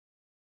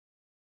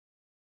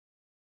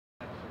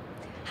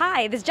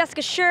Hi, this is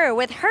Jessica Sherr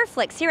with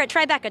herFLiX here at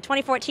Tribeca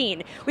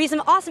 2014. We have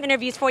some awesome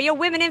interviews for you,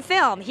 women in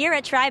film, here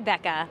at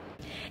Tribeca.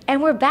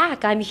 And we're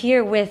back. I'm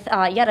here with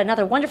yet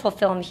another wonderful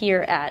film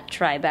here at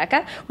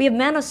Tribeca. We have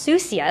Manos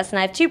Sucias, and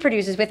I have two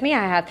producers with me.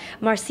 I have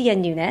Márcia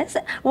Nunes,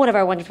 one of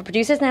our wonderful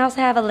producers, and I also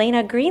have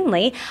Elena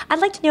Greenlee. I'd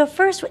like to know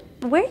first,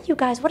 where are you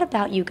guys? What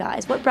about you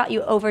guys? What brought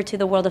you over to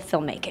the world of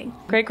filmmaking?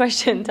 Great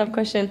question, tough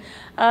question.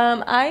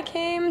 I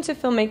came to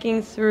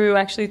filmmaking through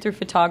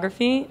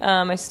photography.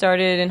 I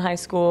started in high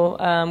school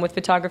with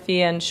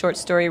photography and short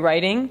story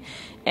writing,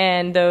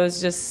 and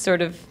those just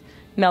sort of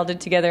melded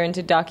together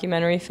into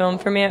documentary film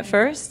for me at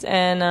first.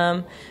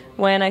 And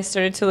when I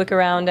started to look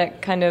around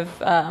at kind of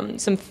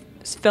some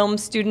film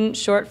student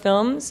short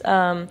films,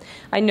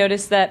 I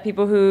noticed that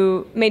people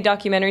who made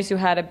documentaries who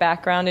had a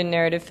background in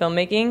narrative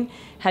filmmaking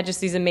had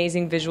just these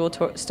amazing visual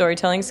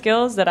storytelling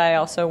skills that I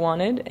also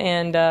wanted,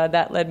 and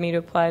that led me to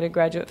apply to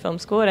graduate film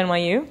school at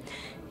NYU,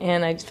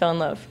 and I just fell in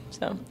love.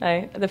 So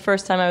the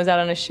first time I was out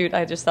on a shoot,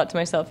 I just thought to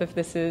myself, if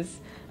this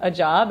is a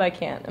job, I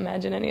can't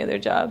imagine any other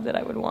job that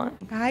I would want.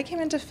 I came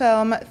into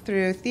film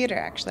through theater,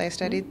 actually. I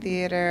studied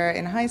theater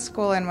in high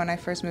school, and when I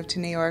first moved to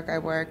New York, I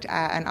worked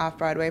at an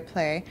off-Broadway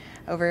play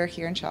over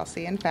here in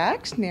Chelsea, in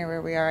fact, near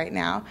where we are right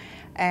now.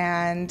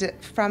 And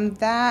from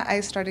that, I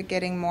started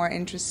getting more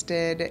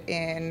interested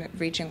in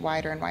reaching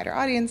wider and wider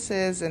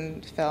audiences,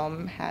 and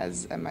film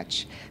has a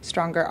much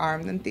stronger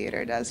arm than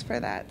theater does for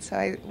that. So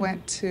I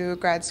went to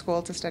grad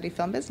school to study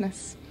film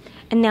business.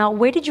 And now,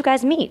 where did you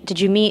guys meet? Did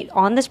you meet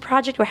on this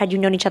project, or had you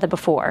known each other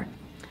before?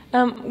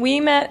 We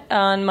met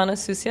on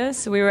Manos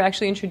Sucias. We were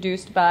actually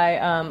introduced by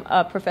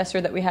a professor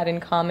that we had in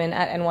common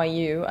at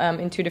NYU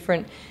in two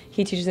different,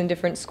 he teaches in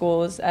different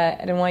schools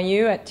at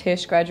NYU, at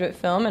Tisch Graduate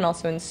Film, and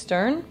also in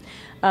Stern.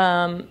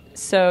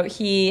 So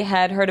he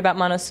had heard about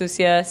Manos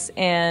Sucias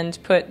and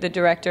put the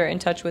director in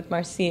touch with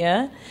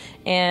Márcia,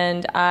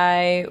 and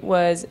I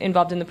was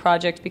involved in the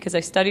project because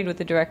I studied with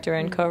the director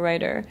and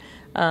co-writer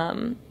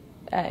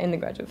in the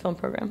graduate film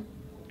program.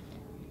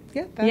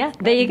 Yeah,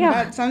 there you go.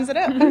 That sums it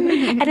up.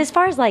 And as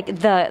far as like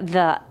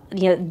the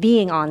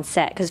being on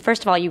set, because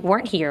first of all, you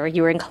weren't here,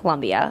 you were in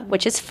Colombia,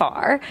 which is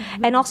far,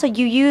 and also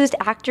you used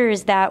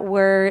actors that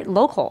were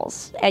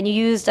locals, and you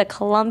used a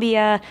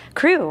Colombian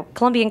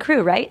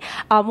crew, right?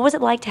 What was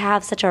it like to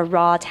have such a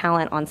raw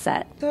talent on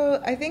set?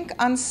 So I think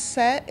on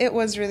set it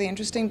was really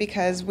interesting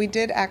because we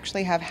did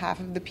actually have half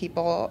of the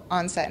people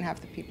on set and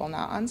half the people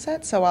not on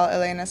set. So while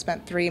Elena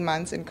spent 3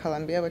 months in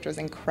Colombia, which was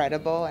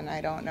incredible, and I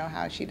don't know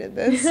how she did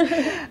this,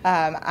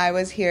 I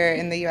was here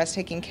in the U.S.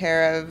 taking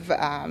care of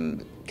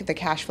the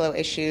cash flow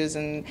issues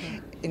and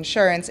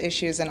insurance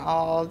issues and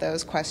all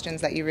those questions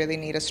that you really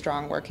need a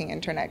strong working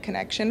internet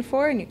connection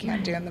for, and you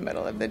can't do in the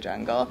middle of the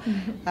jungle.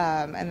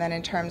 And then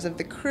in terms of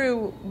the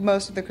crew,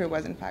 most of the crew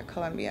was in fact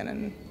Colombian.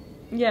 And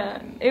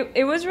yeah,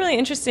 it was really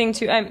interesting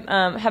to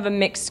have a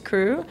mixed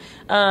crew.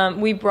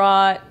 We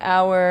brought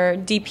our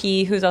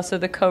DP, who's also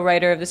the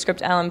co-writer of the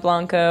script, Alan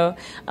Blanco,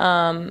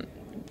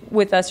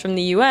 with us from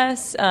the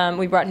U.S.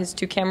 We brought his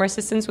 2 camera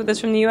assistants with us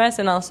from the U.S.,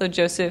 and also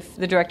Josef,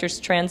 the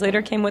director's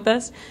translator, came with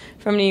us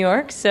from New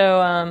York.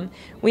 So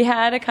we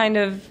had a kind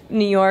of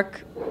New York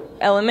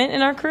element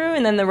in our crew,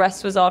 and then the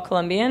rest was all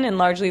Colombian and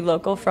largely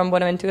local from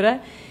Buenaventura.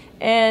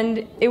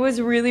 And it was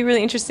really,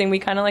 really interesting. We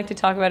kind of like to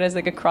talk about it as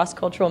like a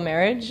cross-cultural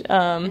marriage.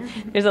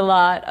 There's a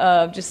lot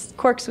of just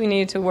quirks we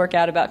needed to work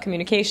out about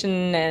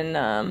communication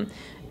and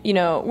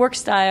work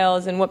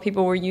styles and what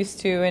people were used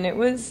to, and it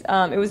was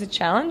a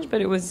challenge,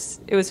 but it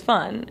was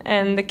fun.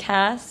 And the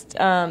cast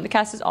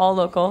is all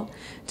local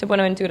to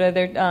Buenaventura.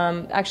 They're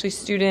actually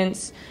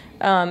students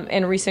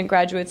and recent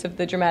graduates of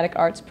the dramatic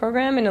arts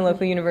program in a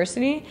local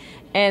university,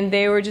 and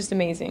they were just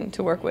amazing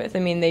to work with. I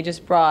mean, they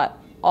just brought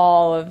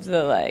all of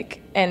the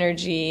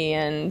energy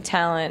and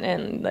talent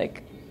and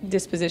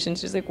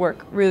dispositions, just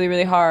work really,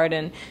 really hard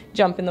and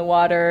jump in the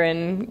water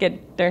and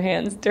get their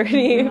hands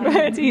dirty,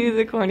 to use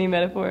a corny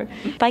metaphor.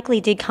 Spike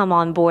Lee did come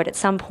on board at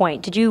some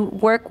point. Did you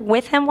work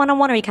with him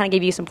one-on-one, or he kind of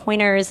gave you some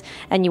pointers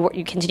and you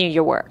continued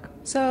your work?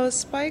 So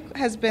Spike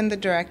has been the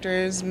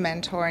director's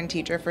mentor and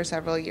teacher for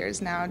several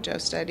years now. Joe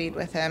studied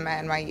with him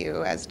at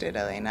NYU, as did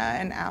Elena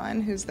and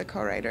Alan, who's the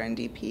co-writer and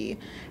DP.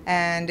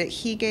 And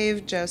he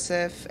gave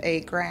Josef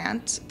a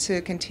grant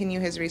to continue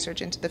his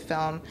research into the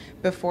film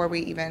before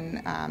we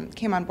even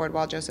came on board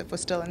while Josef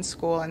was still in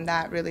school, and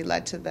that really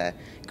led to the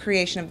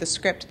creation of the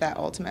script that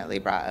ultimately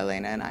brought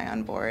Elena and I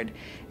on board.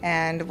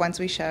 And once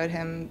we showed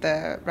him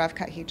the rough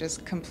cut, he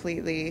just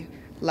completely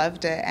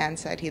loved it and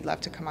said he'd love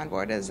to come on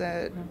board as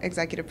an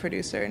executive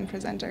producer and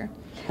presenter.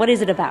 What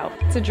is it about?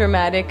 It's a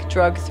dramatic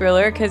drug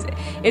thriller because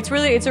it's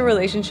a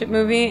relationship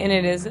movie, and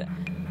it is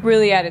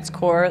really at its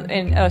core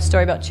a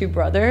story about 2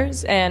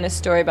 brothers and a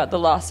story about the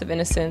loss of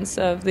innocence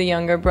of the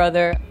younger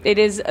brother. It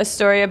is a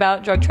story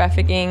about drug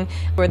trafficking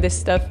where this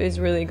stuff is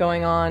really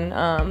going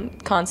on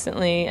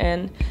constantly,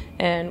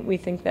 and we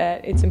think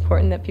that it's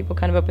important that people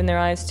kind of open their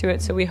eyes to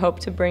it, so we hope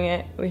to bring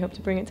it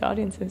to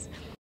audiences.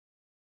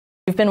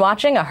 You've been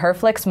watching a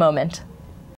herFLiX moment.